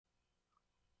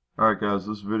Alright guys,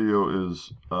 this video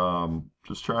is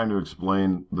just trying to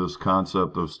explain this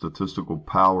concept of statistical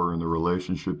power and the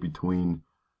relationship between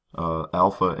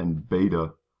alpha and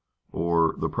beta,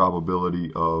 or the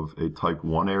probability of a type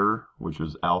 1 error, which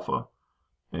is alpha,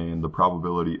 and the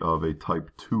probability of a type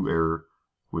 2 error,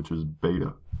 which is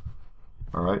beta.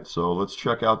 Alright, so let's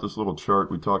check out this little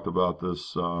chart. We talked about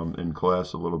this in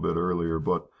class a little bit earlier,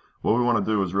 but what we want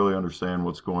to do is really understand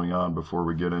what's going on before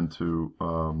we get into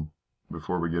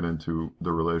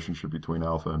the relationship between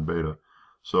alpha and beta.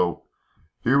 So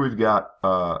here we've got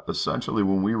essentially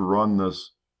when we run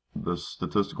this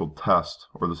statistical test,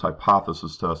 or this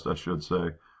hypothesis test I should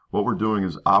say, what we're doing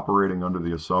is operating under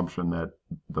the assumption that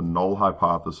the null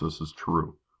hypothesis is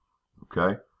true.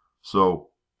 Okay, so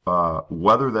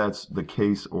whether that's the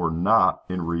case or not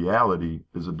in reality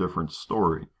is a different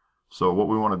story. So what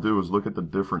we want to do is look at the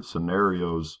different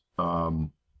scenarios,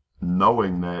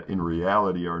 knowing that in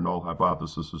reality our null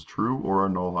hypothesis is true or our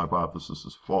null hypothesis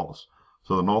is false.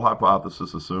 So the null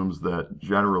hypothesis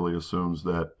generally assumes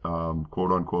that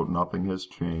quote unquote nothing has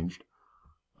changed.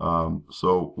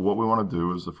 So what we want to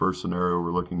do is, the first scenario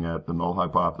we're looking at, the null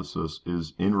hypothesis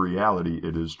is in reality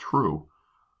it is true.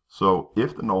 So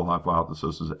if the null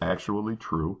hypothesis is actually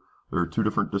true, there are two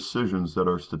different decisions that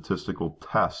our statistical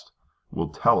test will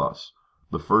tell us.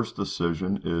 The first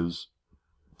decision is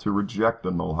to reject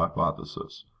the null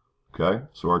hypothesis. Okay,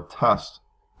 so our test,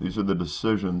 these are the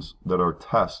decisions that our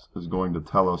test is going to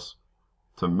tell us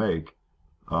to make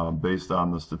based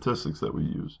on the statistics that we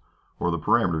use, or the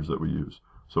parameters that we use.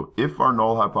 So if our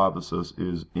null hypothesis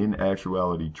is in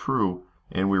actuality true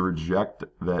and we reject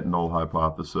that null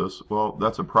hypothesis, well,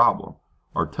 that's a problem.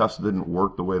 Our test didn't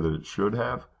work the way that it should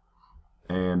have.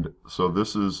 And so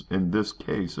this is, in this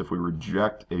case, if we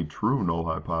reject a true null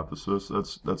hypothesis,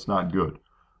 that's not good.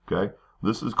 Okay,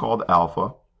 this is called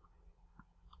alpha,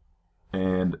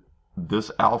 and this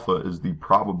alpha is the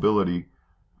probability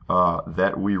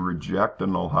that we reject the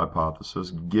null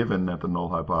hypothesis given that the null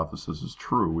hypothesis is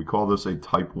true. We call this a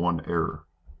type 1 error.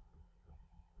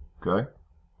 Okay,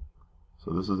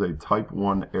 so this is a type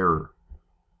 1 error.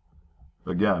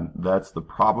 Again, that's the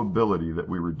probability that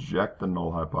we reject the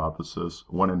null hypothesis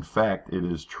when in fact it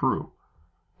is true.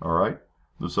 Alright,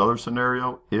 this other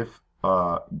scenario, if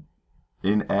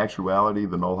in actuality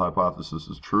the null hypothesis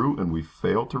is true and we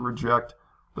fail to reject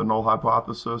the null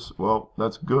hypothesis, well,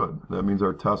 that's good. That means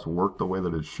our test worked the way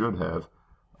that it should have.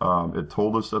 It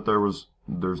told us that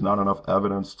there's not enough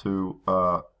evidence to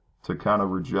kind of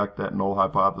reject that null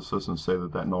hypothesis and say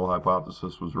that null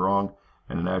hypothesis was wrong.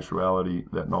 And in actuality,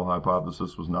 that null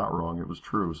hypothesis was not wrong, it was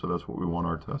true. So that's what we want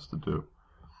our test to do.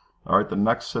 All right, the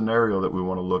next scenario that we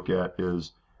want to look at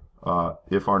is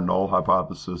if our null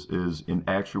hypothesis is in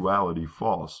actuality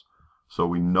false. So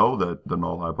we know that the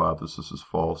null hypothesis is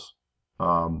false.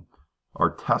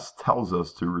 Our test tells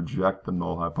us to reject the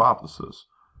null hypothesis.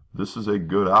 This is a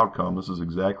good outcome. This is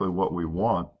exactly what we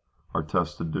want our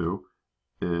test to do.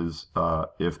 Is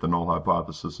if the null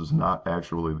hypothesis is not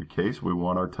actually the case, we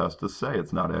want our test to say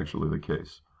it's not actually the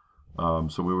case.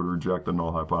 So we would reject the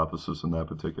null hypothesis in that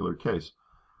particular case.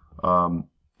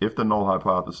 If the null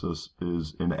hypothesis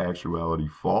is in actuality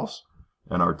false,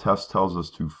 and our test tells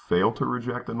us to fail to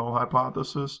reject the null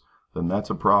hypothesis, then that's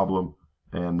a problem,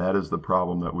 and that is the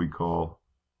problem that we call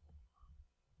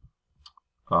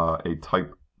a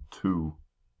type 2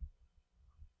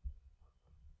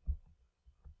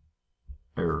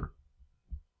 error.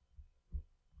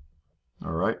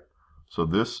 Alright, so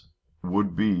this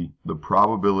would be the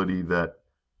probability that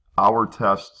our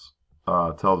test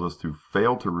tells us to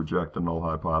fail to reject the null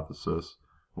hypothesis,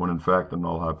 when in fact the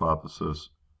null hypothesis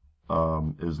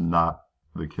is not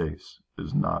the case,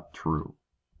 is not true.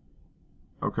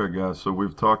 Okay guys, so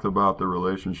we've talked about the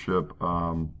relationship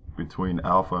between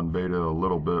alpha and beta a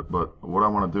little bit, but what I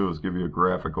want to do is give you a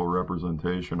graphical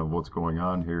representation of what's going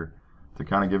on here, to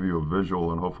kind of give you a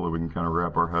visual, and hopefully we can kind of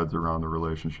wrap our heads around the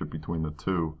relationship between the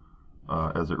two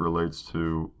as it relates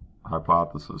to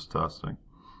hypothesis testing.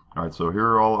 Alright, so here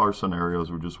are all our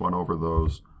scenarios. We just went over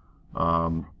those.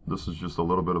 This is just a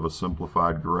little bit of a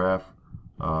simplified graph.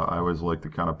 I always like to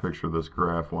kind of picture this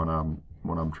graph when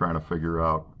I'm trying to figure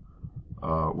out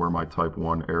where my type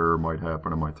 1 error might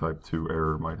happen and my type 2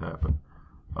 error might happen.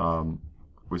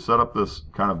 We set up this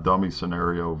kind of dummy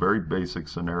scenario, very basic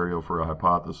scenario for a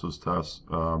hypothesis test,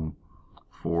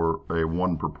 for a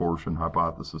 1 proportion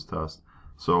hypothesis test.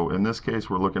 So in this case,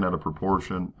 we're looking at a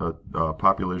proportion, a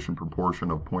population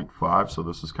proportion of 0.5. So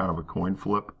this is kind of a coin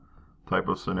flip type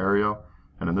of scenario.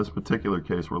 And in this particular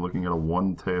case, we're looking at a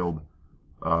one-tailed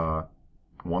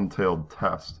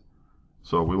test.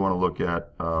 So we want to look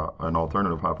at an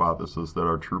alternative hypothesis that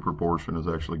our true proportion is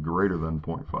actually greater than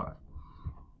 0.5.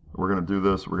 We're going to do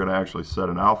this. We're going to actually set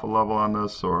an alpha level on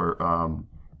this. So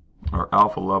our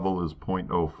alpha level is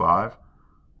 0.05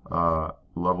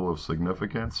 level of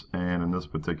significance, and in this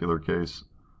particular case,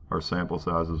 our sample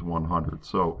size is 100.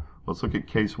 So let's look at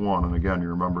case 1. And again,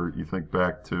 you think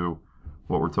back to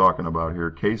what we're talking about here.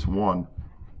 Case 1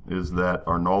 is that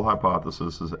our null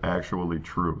hypothesis is actually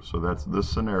true. So that's this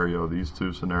scenario, these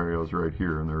two scenarios right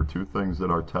here. And there are two things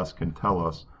that our test can tell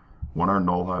us when our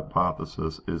null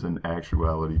hypothesis is in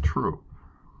actuality true.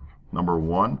 Number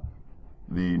one,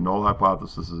 the null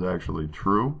hypothesis is actually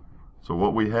true. So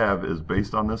what we have is,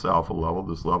 based on this alpha level,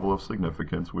 this level of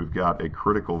significance, we've got a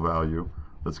critical value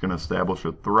that's going to establish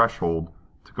a threshold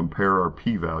to compare our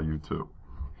p-value to.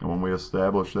 And when we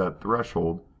establish that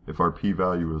threshold, if our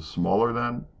p-value is smaller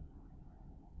than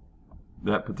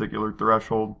that particular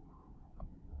threshold,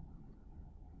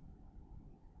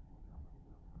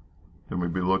 then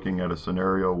we'd be looking at a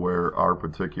scenario where our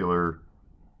particular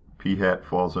p-hat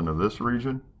falls into this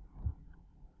region.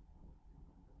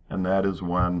 And that is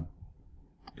when,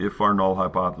 if our null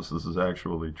hypothesis is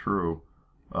actually true,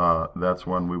 that's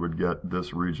when we would get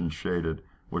this region shaded,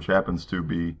 which happens to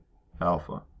be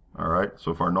alpha. All right.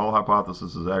 So if our null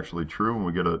hypothesis is actually true, and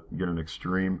we get an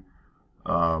extreme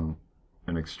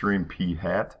p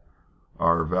hat,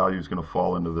 our value is going to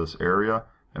fall into this area,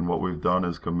 and what we've done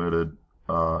is committed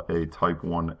a type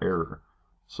 1 error.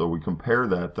 So we compare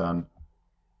that then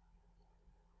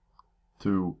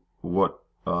to what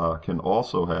can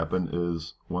also happen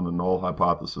is when the null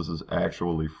hypothesis is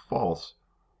actually false.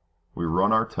 We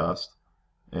run our test,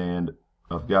 and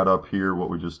I've got up here what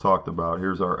we just talked about.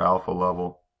 Here's our alpha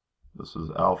level. This is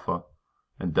alpha.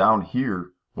 And down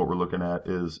here, what we're looking at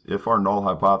is, if our null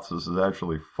hypothesis is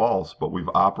actually false, but we've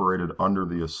operated under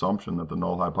the assumption that the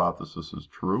null hypothesis is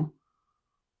true,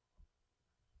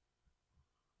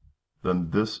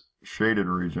 then this shaded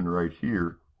region right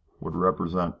here would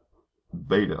represent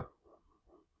beta.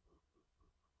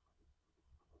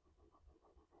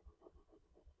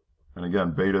 And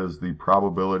again, beta is the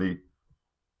probability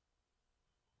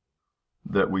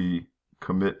that we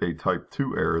commit a type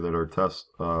 2 error, that our test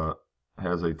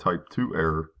has a type 2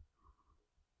 error.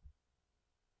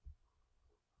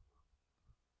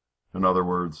 In other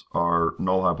words, our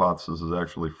null hypothesis is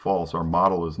actually false. Our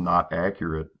model is not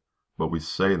accurate, but we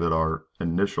say that our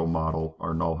initial model,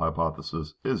 our null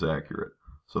hypothesis, is accurate.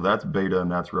 So that's beta,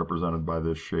 and that's represented by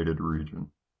this shaded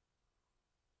region.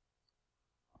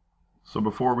 So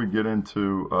before we get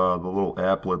into the little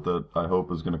applet that I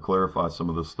hope is going to clarify some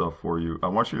of this stuff for you, I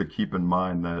want you to keep in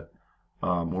mind that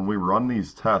when we run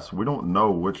these tests, we don't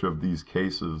know which of these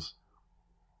cases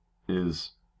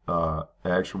is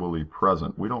actually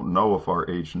present. We don't know if our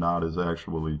H0 is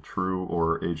actually true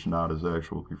or H0 is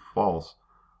actually false.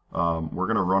 We're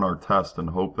going to run our test and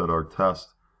hope that our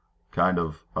test kind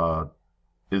of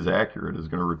is accurate, is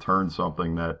going to return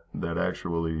something that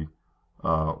actually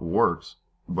works.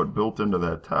 But built into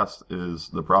that test is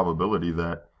the probability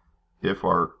that if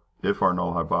our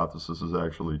null hypothesis is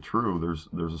actually true,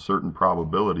 there's a certain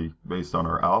probability based on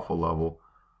our alpha level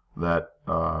that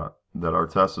our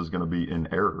test is going to be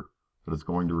in error, that it's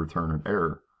going to return an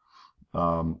error.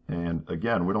 And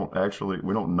again, we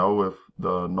don't know if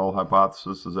the null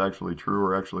hypothesis is actually true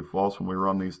or actually false when we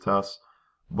run these tests,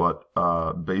 but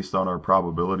based on our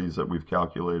probabilities that we've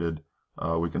calculated,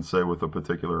 we can say with a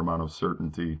particular amount of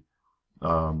certainty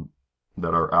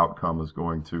that our outcome is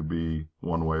going to be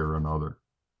one way or another.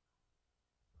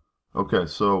 Okay,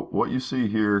 so what you see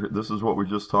here, this is what we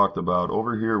just talked about.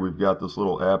 Over here, we've got this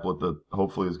little applet that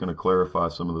hopefully is going to clarify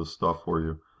some of this stuff for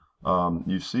you.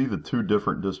 You see the two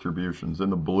different distributions. In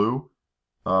the blue,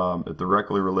 it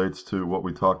directly relates to what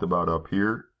we talked about up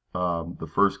here.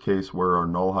 The first case where our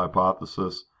null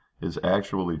hypothesis is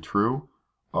actually true,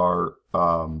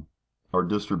 our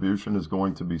distribution is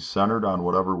going to be centered on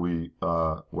whatever we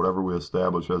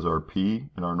establish as our p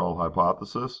in our null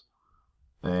hypothesis,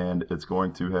 and it's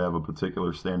going to have a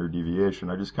particular standard deviation.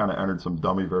 I just kind of entered some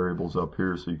dummy variables up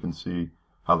here so you can see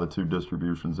how the two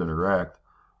distributions interact,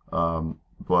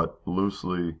 but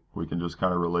loosely we can just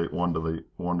kind of relate one to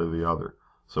the other.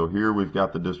 So here we've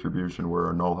got the distribution where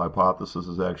our null hypothesis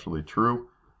is actually true.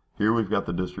 Here we've got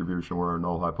the distribution where our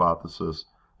null hypothesis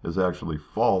is actually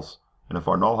false. And if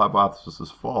our null hypothesis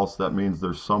is false, that means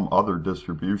there's some other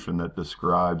distribution that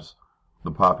describes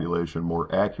the population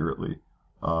more accurately.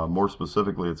 More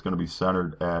specifically, it's going to be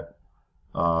centered at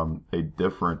a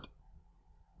different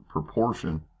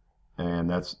proportion, and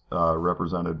that's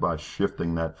represented by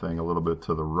shifting that thing a little bit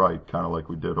to the right, kind of like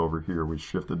we did over here. We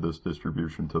shifted this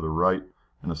distribution to the right,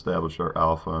 and establish our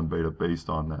alpha and beta based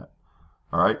on that.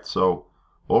 Alright, so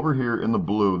over here in the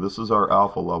blue, this is our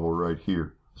alpha level right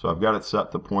here. So I've got it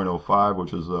set to 0.05,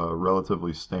 which is a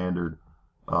relatively standard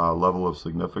level of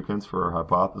significance for our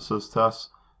hypothesis tests.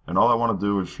 And all I want to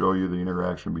do is show you the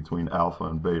interaction between alpha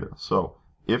and beta. So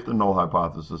if the null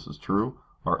hypothesis is true,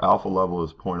 our alpha level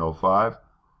is 0.05.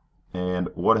 And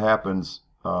what happens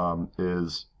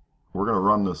is we're going to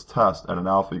run this test at an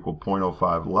alpha equal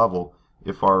 0.05 level.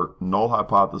 If our null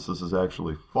hypothesis is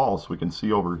actually false, we can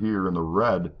see over here in the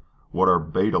red what our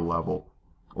beta level,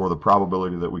 or the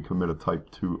probability that we commit a type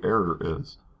 2 error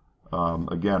is.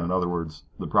 Again, in other words,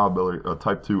 the probability a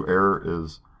type 2 error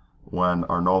is when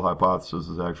our null hypothesis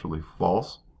is actually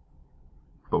false,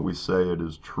 but we say it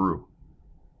is true.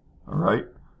 Alright?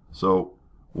 So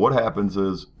what happens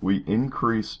is if we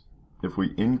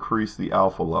increase the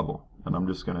alpha level, and I'm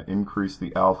just going to increase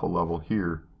the alpha level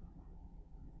here,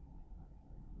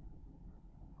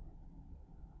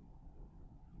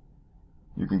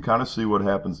 you can kind of see what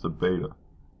happens to beta.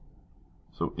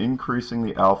 So increasing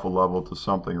the alpha level to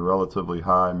something relatively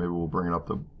high, maybe we'll bring it up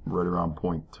to right around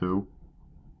 0.2.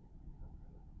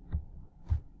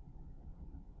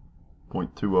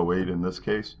 0.208 in this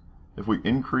case. If we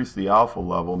increase the alpha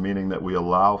level, meaning that we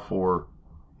allow for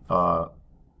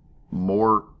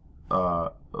more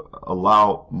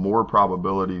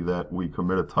probability that we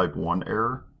commit a type 1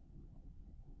 error,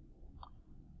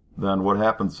 then what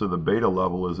happens to the beta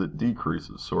level is it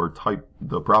decreases. So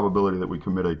the probability that we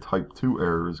commit a type 2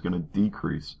 error is going to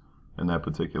decrease in that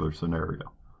particular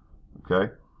scenario.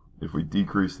 Okay? If we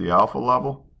decrease the alpha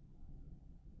level,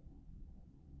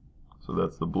 so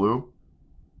that's the blue,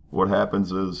 what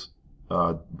happens is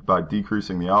by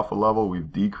decreasing the alpha level,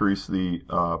 we've decreased the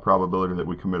probability that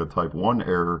we commit a type 1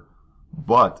 error,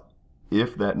 but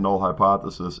if that null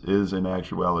hypothesis is in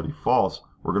actuality false,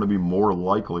 we're going to be more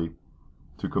likely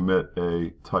to commit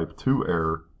a type 2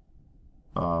 error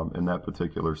in that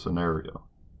particular scenario.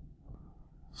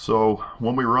 So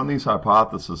when we run these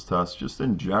hypothesis tests, just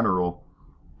in general,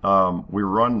 we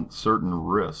run certain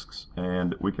risks,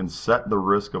 and we can set the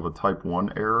risk of a type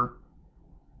 1 error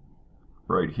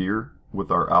right here with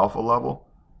our alpha level,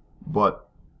 but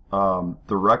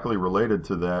directly related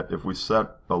to that, if we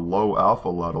set a low alpha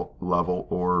level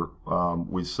or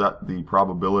we set the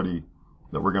probability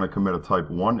that we're going to commit a type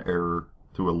 1 error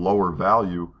to a lower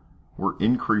value, we're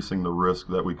increasing the risk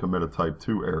that we commit a type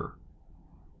 2 error.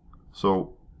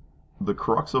 So the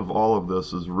crux of all of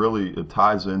this is really, it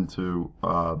ties into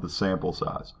the sample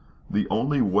size. The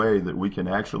only way that we can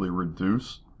actually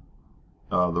reduce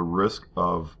the risk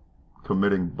of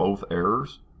committing both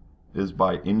errors is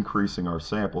by increasing our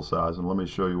sample size, and let me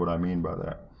show you what I mean by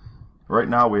that. Right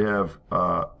now we have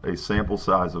a sample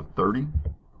size of 30.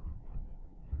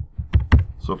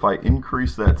 So if I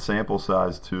increase that sample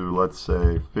size to, let's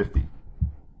say, 50,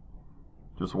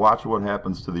 just watch what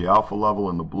happens to the alpha level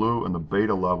in the blue and the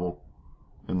beta level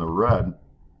in the red.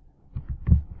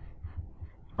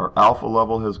 Our alpha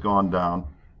level has gone down,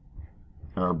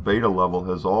 and our beta level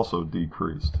has also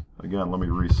decreased. Again, let me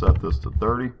reset this to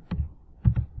 30.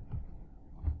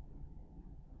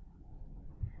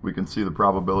 We can see the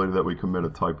probability that we commit a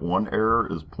type 1 error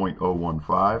is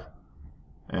 0.015.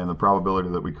 And the probability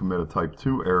that we commit a type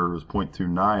 2 error is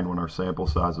 0.29 when our sample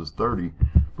size is 30.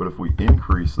 But if we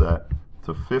increase that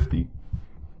to 50,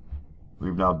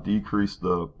 we've now decreased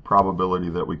the probability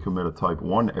that we commit a type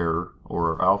 1 error,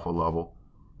 or our alpha level,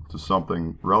 to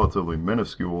something relatively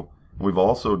minuscule. And we've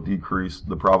also decreased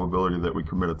the probability that we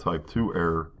commit a type 2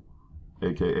 error,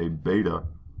 aka beta,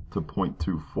 to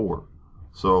 0.24.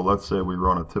 So let's say we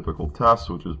run a typical test,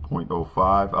 which is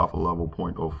 0.05, alpha level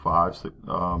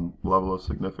 0.05 level of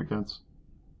significance.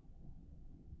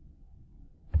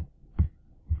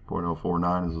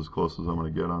 0.049 is as close as I'm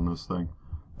going to get on this thing.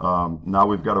 Now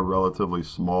we've got a relatively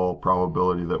small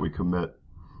probability that we commit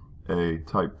a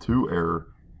type 2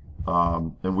 error,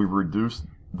 and we've reduced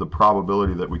the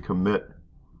probability that we commit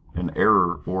an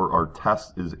error or our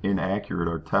test is inaccurate.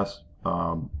 Our test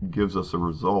gives us a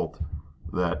result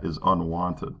that is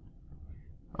unwanted.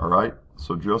 All right,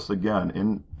 so just again,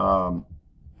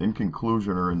 in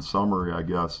conclusion, or in summary, I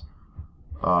guess,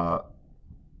 the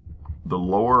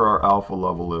lower our alpha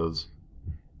level is,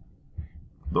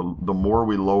 the more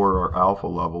we lower our alpha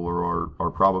level, or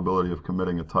our probability of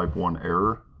committing a type 1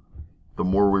 error, the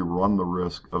more we run the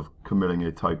risk of committing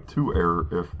a type 2 error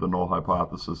if the null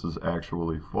hypothesis is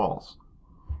actually false.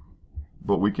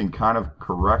 But we can kind of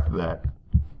correct that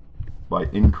by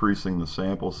increasing the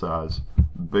sample size.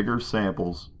 Bigger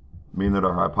samples mean that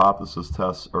our hypothesis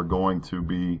tests are going to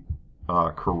be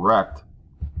correct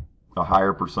a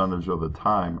higher percentage of the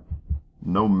time,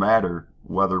 no matter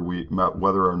whether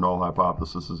our null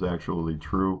hypothesis is actually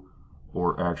true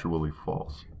or actually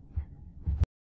false.